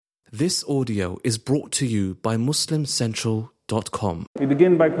This audio is brought to you by MuslimCentral.com. We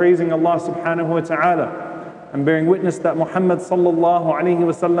begin by praising Allah subhanahu wa ta'ala and bearing witness that Muhammad sallallahu alayhi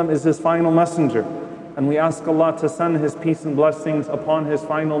wa sallam is his final messenger. And we ask Allah to send his peace and blessings upon his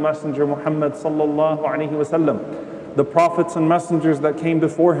final messenger Muhammad sallallahu alayhi wa sallam, the prophets and messengers that came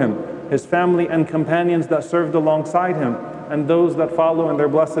before him, his family and companions that served alongside him, and those that follow in their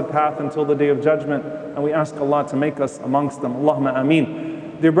blessed path until the day of judgment. And we ask Allah to make us amongst them. Allahumma ameen.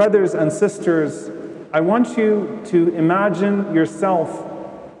 Dear brothers and sisters, I want you to imagine yourself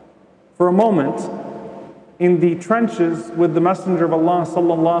for a moment in the trenches with the Messenger of Allah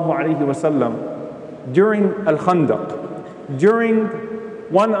sallallahu alaihi wasallam during Al-Khandaq, during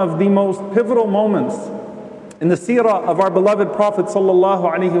one of the most pivotal moments in the seerah of our beloved Prophet sallallahu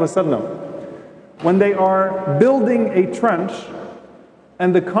alaihi wasallam, when they are building a trench,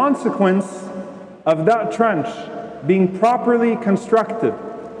 and the consequence of that trench being properly constructed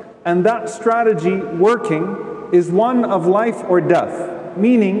and that strategy working is one of life or death.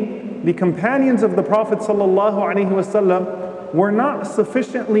 Meaning, the companions of the Prophet ﷺ were not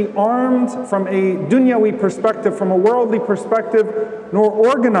sufficiently armed from a dunyawi perspective, from a worldly perspective, nor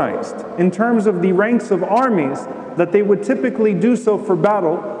organized in terms of the ranks of armies that they would typically do so for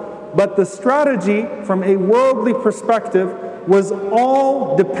battle. But the strategy from a worldly perspective was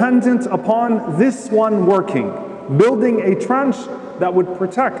all dependent upon this one working, building a trench that would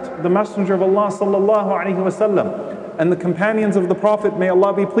protect the Messenger of Allah sallallahu alaihi wasallam and the companions of the Prophet, may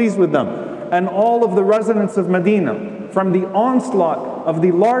Allah be pleased with them, and all of the residents of Medina from the onslaught of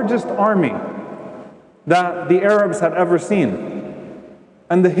the largest army that the Arabs had ever seen,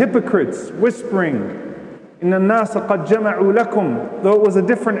 and the hypocrites whispering, "Inna an-nasa qad jama'u lakum," though it was a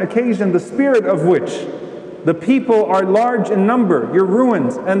different occasion, the spirit of which the people are large in number, your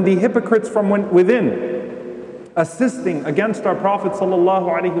ruins, and the hypocrites from within assisting against our Prophet sallallahu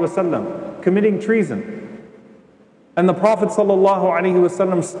alaihi wasallam, committing treason, and the Prophet sallallahu alaihi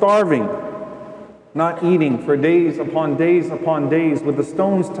wasallam starving, not eating for days upon days upon days, with the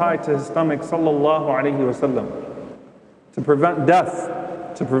stones tied to his stomach sallallahu alaihi wasallam, to prevent death,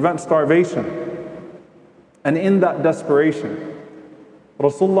 to prevent starvation. And in that desperation,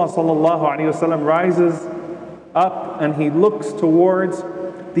 Rasulullah sallallahu alaihi wasallam rises up and he looks towards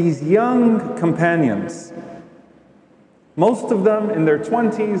these young companions, most of them in their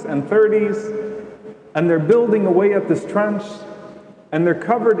 20s and 30s, and they're building away at this trench, and they're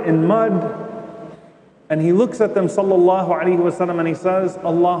covered in mud. And he looks at them sallallahu alaihi wasallam and he says,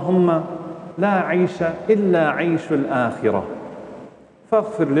 "Allahumma la aisha illa aishul akhirah,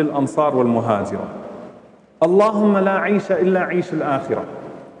 faghfir lil ansar wal muhajira. Allahumma la aisha illa aishul akhirah."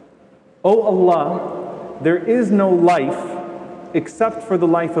 Oh Allah, there is no life except for the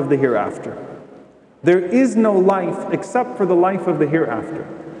life of the hereafter. There is no life except for the life of the hereafter.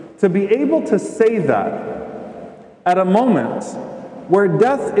 To be able to say that at a moment where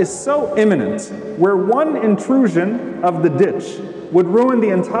death is so imminent, where one intrusion of the ditch would ruin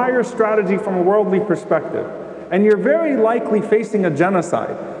the entire strategy from a worldly perspective, and you're very likely facing a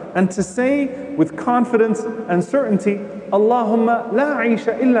genocide, and to say with confidence and certainty, "Allahumma la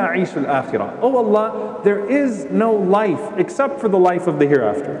aisha illa aishul akhirah." Oh Allah, there is no life except for the life of the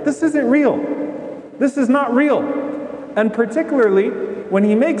hereafter. This isn't real. This is not real. And particularly when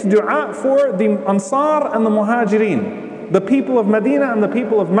he makes dua for the Ansar and the Muhajirin, the people of Medina and the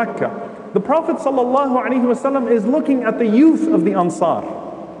people of Mecca, the Prophet ﷺ is looking at the youth of the Ansar,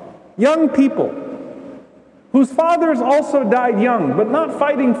 young people whose fathers also died young, but not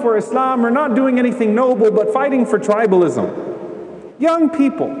fighting for Islam or not doing anything noble, but fighting for tribalism. Young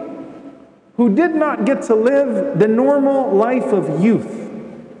people who did not get to live the normal life of youth.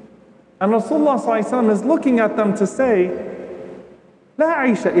 And Rasulullah ﷺ is looking at them to say, "La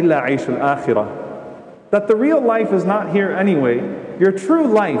aisha illa aishul akhirah," that the real life is not here anyway. Your true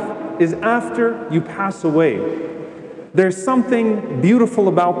life is after you pass away. There's something beautiful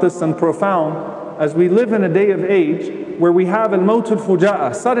about this and profound as we live in a day of age where we have al-mawt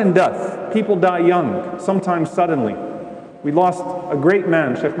al-fuja'a, sudden death. People die young, sometimes suddenly. We lost a great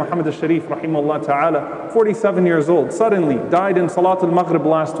man, Sheikh Muhammad al-Sharif, rahimahullah ta'ala, 47 years old, suddenly died in Salat al-Maghrib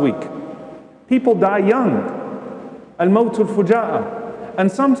last week. People die young, al-mawt al-fuja'a.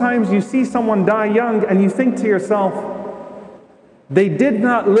 And sometimes you see someone die young and you think to yourself, they did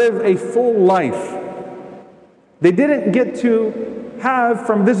not live a full life. They didn't get to have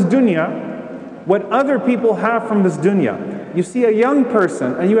from this dunya what other people have from this dunya. You see a young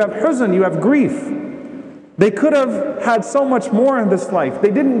person and you have huzn, you have grief. They could have had so much more in this life.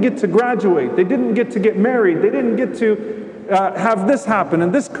 They didn't get to graduate. They didn't get to get married. They didn't get to have this happen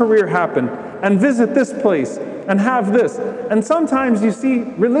and this career happen and visit this place and have this. And sometimes you see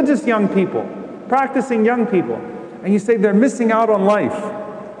religious young people, practicing young people, and you say they're missing out on life.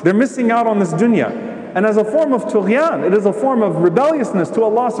 They're missing out on this dunya. And as a form of tughyan, it is a form of rebelliousness to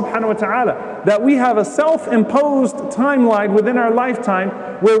Allah subhanahu wa ta'ala, that we have a self-imposed timeline within our lifetime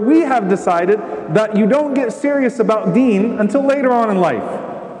where we have decided that you don't get serious about deen until later on in life,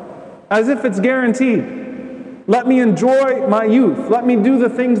 as if it's guaranteed. Let me enjoy my youth. Let me do the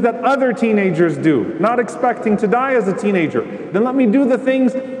things that other teenagers do, not expecting to die as a teenager. Then let me do the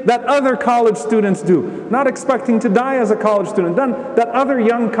things that other college students do, not expecting to die as a college student. Then that other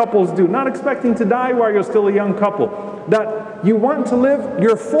young couples do, not expecting to die while you're still a young couple. That you want to live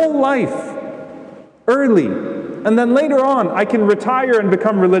your full life early. And then later on, I can retire and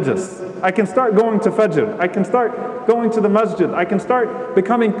become religious. I can start going to Fajr. I can start going to the masjid. I can start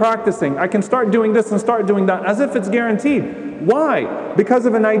becoming practicing. I can start doing this and start doing that, as if it's guaranteed. Why? Because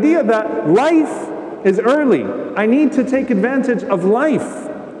of an idea that life is early. I need to take advantage of life.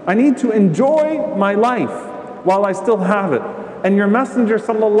 I need to enjoy my life while I still have it. And your Messenger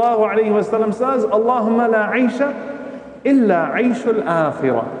sallallahu alayhi wa sallam says, Allahumma la aisha illa aishul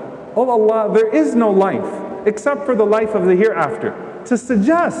akhirah. Oh Allah, there is no life except for the life of the hereafter. To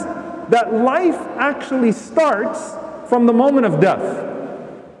suggest that life actually starts from the moment of death.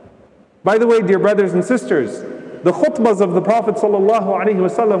 By the way, dear brothers and sisters, the khutbahs of the Prophet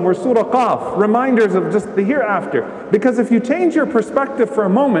ﷺ were Surah Qaf, reminders of just the hereafter. Because if you change your perspective for a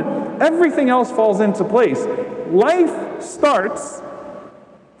moment, everything else falls into place. Life starts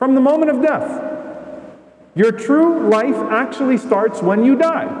from the moment of death. Your true life actually starts when you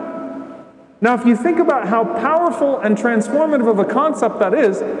die. Now, if you think about how powerful and transformative of a concept that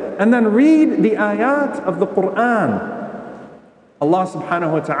is, and then read the ayat of the Quran, Allah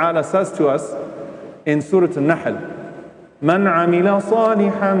subhanahu wa ta'ala says to us in Surah An-Nahl, مَنْ عَمِلَ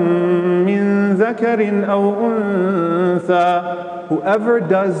صَالِحًا مِّن ذَكَرٍ أَوْ أُنثَى. Whoever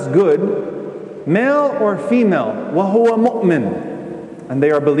does good, male or female, وَهُوَ مُؤْمِن, and they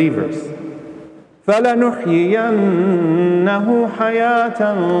are believers. فَلَنُحْيِيَنَّهُ حَيَاةً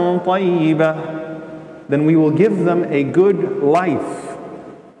طَيِّبَةً. Then we will give them a good life.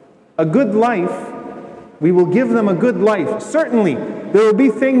 A good life. We will give them a good life. Certainly, there will be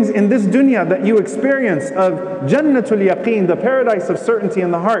things in this dunya that you experience of Jannatul Yaqeen, the paradise of certainty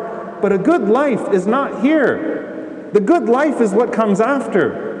in the heart. But a good life is not here. The good life is what comes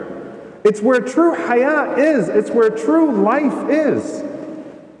after. It's where true haya is. It's where true life is.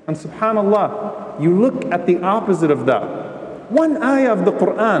 And subhanallah, you look at the opposite of that. One ayah of the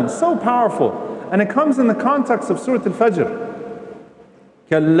Quran, so powerful. And it comes in the context of Surah Al-Fajr.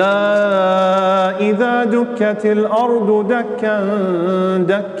 كَلَّا إِذَا دُكَّتِ الْأَرْضُ دَكًّا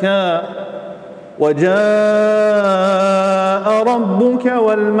دَكًّا وَجَاءَ رَبُّكَ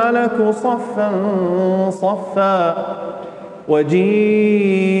وَالْمَلَكُ صَفًّا صَفًّا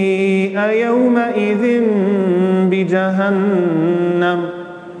وَجِيءَ يَوْمَئِذٍ بِجَهَنَّمَ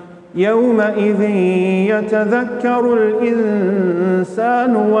يومئذ يتذكر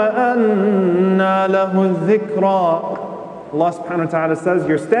الإنسان وأنى له الذكرى. Allah subhanahu wa ta'ala says,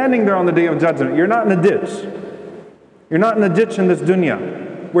 you're standing there on the day of judgment. You're not in a ditch. You're not in a ditch in this dunya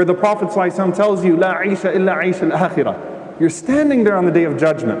where the Prophet ﷺ tells you, La aisha illa aisha al-akhirah. You're standing there on the day of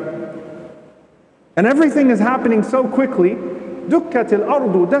judgment. And everything is happening so quickly. دُكَّتِ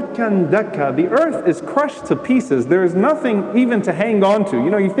الْأَرْضُ دَكًّا دَكًّا. The earth is crushed to pieces. There is nothing even to hang on to. You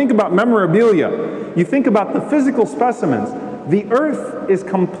know, you think about memorabilia. You think about the physical specimens. The earth is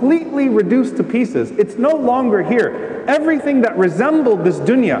completely reduced to pieces. It's no longer here. Everything that resembled this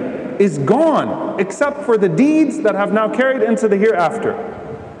dunya is gone, except for the deeds that have now carried into the hereafter.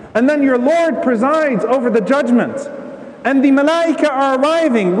 And then your Lord presides over the judgment. And the malaika are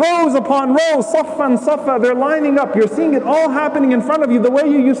arriving, rows upon rows, saffan saffa, they're lining up. You're seeing it all happening in front of you the way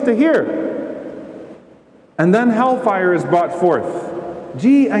you used to hear. And then hellfire is brought forth.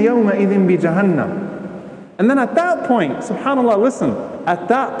 Ji'a yawma'idhin bi jahannam. And then at that point, subhanAllah, listen, at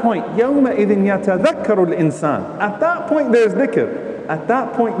that point, yawma'idhin yatadhakkaru al-insan. At that point there's dhikr. At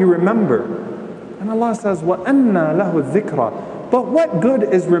that point you remember. And Allah says, وَأَنَّى لَهُ الذِّكْرَى. But what good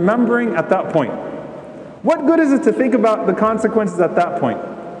is remembering at that point? What good is it to think about the consequences at that point?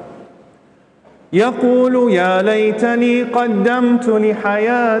 يَقُولُ يَا لَيْتَنِي قَدَّمْتُ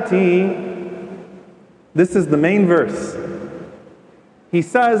لِحَيَاتِي. This is the main verse. He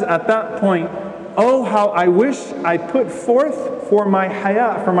says at that point, oh, how I wish I put forth for my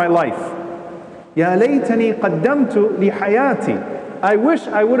hayat, for my life. يَا لَيْتَنِي قَدَّمْتُ لِحَيَاتِي. I wish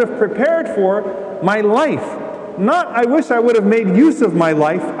I would have prepared for my life. Not, I wish I would have made use of my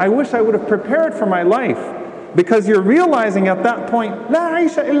life. I wish I would have prepared for my life. Because you're realizing at that point, La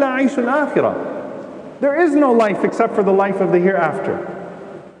aisha illa aishul akhirah. There is no life except for the life of the hereafter.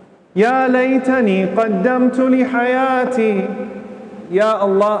 Ya laytani qaddamtu li hayati. Ya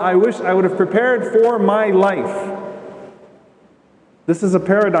Allah, I wish I would have prepared for my life. This is a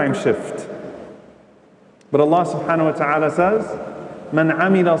paradigm shift. But Allah subhanahu wa ta'ala says, من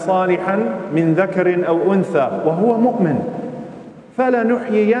عمل صالحا من ذكر أو أنثى وهو مؤمن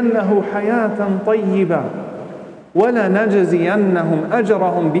فلنحيينه حياة طيبة وَلَنَجْزِيَنَّهُمْ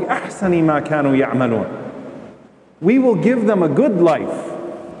أَجْرَهُمْ بِأَحْسَنِ مَا كَانُوا يَعْمَلُونَ. We will give them a good life,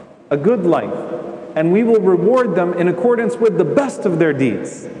 and we will reward them in accordance with the best of their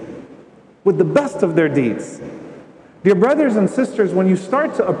deeds. With the best of their deeds. Dear brothers and sisters, when you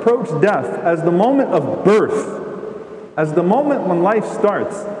start to approach death as the moment of birth, as the moment when life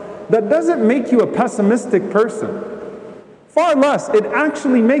starts, that doesn't make you a pessimistic person. Far less, it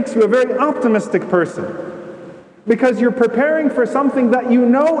actually makes you a very optimistic person. Because you're preparing for something that you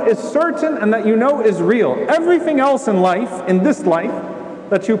know is certain and that you know is real. Everything else in life, in this life,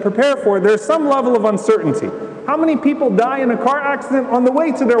 that you prepare for, there's some level of uncertainty. How many people die in a car accident on the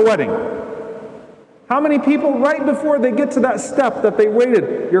way to their wedding? How many people right before they get to that step that they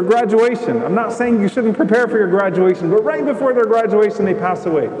waited, your graduation? I'm not saying you shouldn't prepare for your graduation, but right before their graduation they pass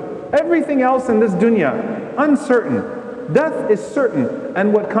away. Everything else in this dunya, uncertain. Death is certain,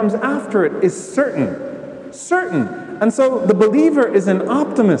 and what comes after it is certain. Certain. And so the believer is an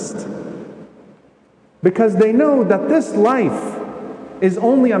optimist because they know that this life is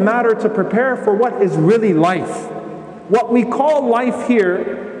only a matter to prepare for what is really life. What we call life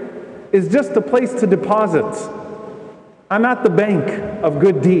here is just a place to deposit. I'm at the bank of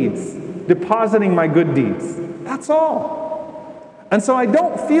good deeds, depositing my good deeds. That's all. And so I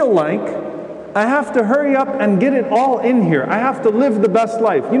don't feel like I have to hurry up and get it all in here. I have to live the best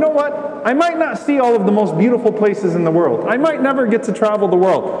life. You know what? I might not see all of the most beautiful places in the world. I might never get to travel the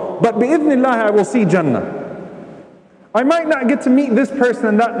world. But bi'idhnillah, I will see Jannah. I might not get to meet this person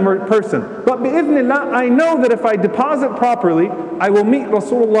and that person. But bi'idhnillah, I know that if I deposit properly, I will meet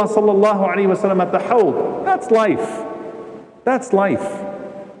Rasulullah sallallahu alaihi wasallam at the Hawd. That's life. That's life.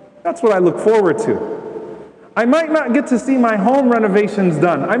 That's what I look forward to. I might not get to see my home renovations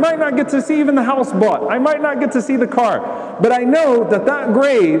done. I might not get to see even the house bought. I might not get to see the car. But I know that that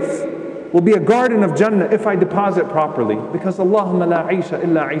grave will be a garden of Jannah if I deposit properly. Because Allahumma la aisha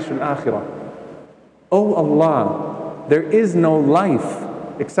illa aisha al-akhirah. Oh Allah, there is no life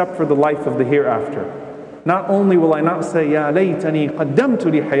except for the life of the hereafter. Not only will I not say, Ya laytani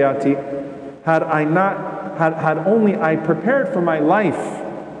qaddamtu li hayati, had only I prepared for my life,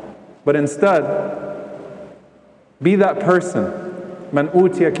 but instead, be that person, man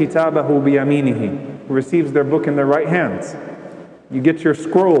utiya kitabahu biyaminihi, who receives their book in their right hands. You get your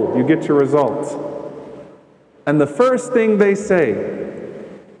scroll, you get your results. And the first thing they say,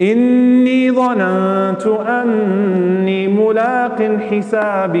 Inni dhanantu anni mulaqin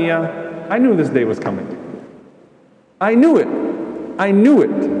hisabiya. I knew this day was coming. I knew it. I knew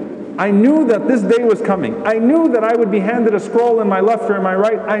it. I knew that this day was coming. I knew that I would be handed a scroll in my left or in my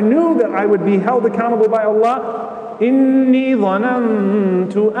right. I knew that I would be held accountable by Allah. إني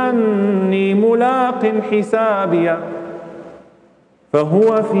ظننت أني ملاق حسابي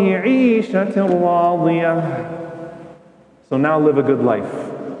فهو في عيشة راضية. So now live a good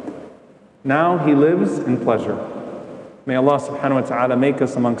life. Now he lives in pleasure. May Allah subhanahu wa ta'ala make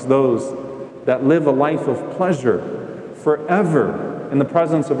us amongst those that live a life of pleasure forever in the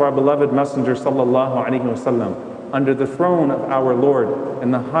presence of our beloved Messenger sallallahu alaihi wasallam, under the throne of our Lord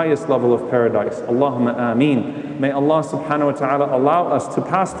in the highest level of paradise. Allahumma ameen. May Allah subhanahu wa ta'ala allow us to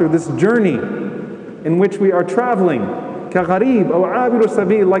pass through this journey in which we are traveling, كَغَرِيب أو عابر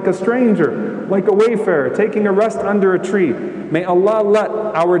سبيل, like a stranger, like a wayfarer, taking a rest under a tree. May Allah let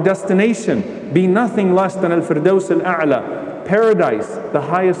our destination be nothing less than al-Firdaus al-A'la, paradise, the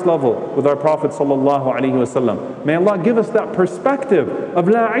highest level, with our Prophet sallallahu alaihi wasallam. May Allah give us that perspective of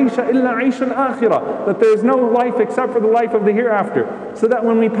la aisha illa aisha al-akhirah, that there is no life except for the life of the hereafter, so that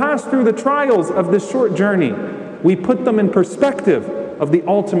when we pass through the trials of this short journey, we put them in perspective of the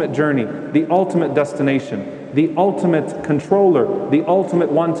ultimate journey, the ultimate destination, the ultimate controller, the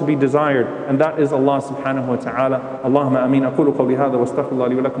ultimate one to be desired, and that is Allah subhanahu wa ta'ala. Allahumma ameen. Aqulu qawli hadha wa astaghfirullah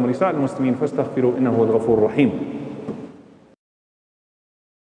li wa lakum wa li sa'il muslimin fastaghfiru innahu al-ghafurur rahim.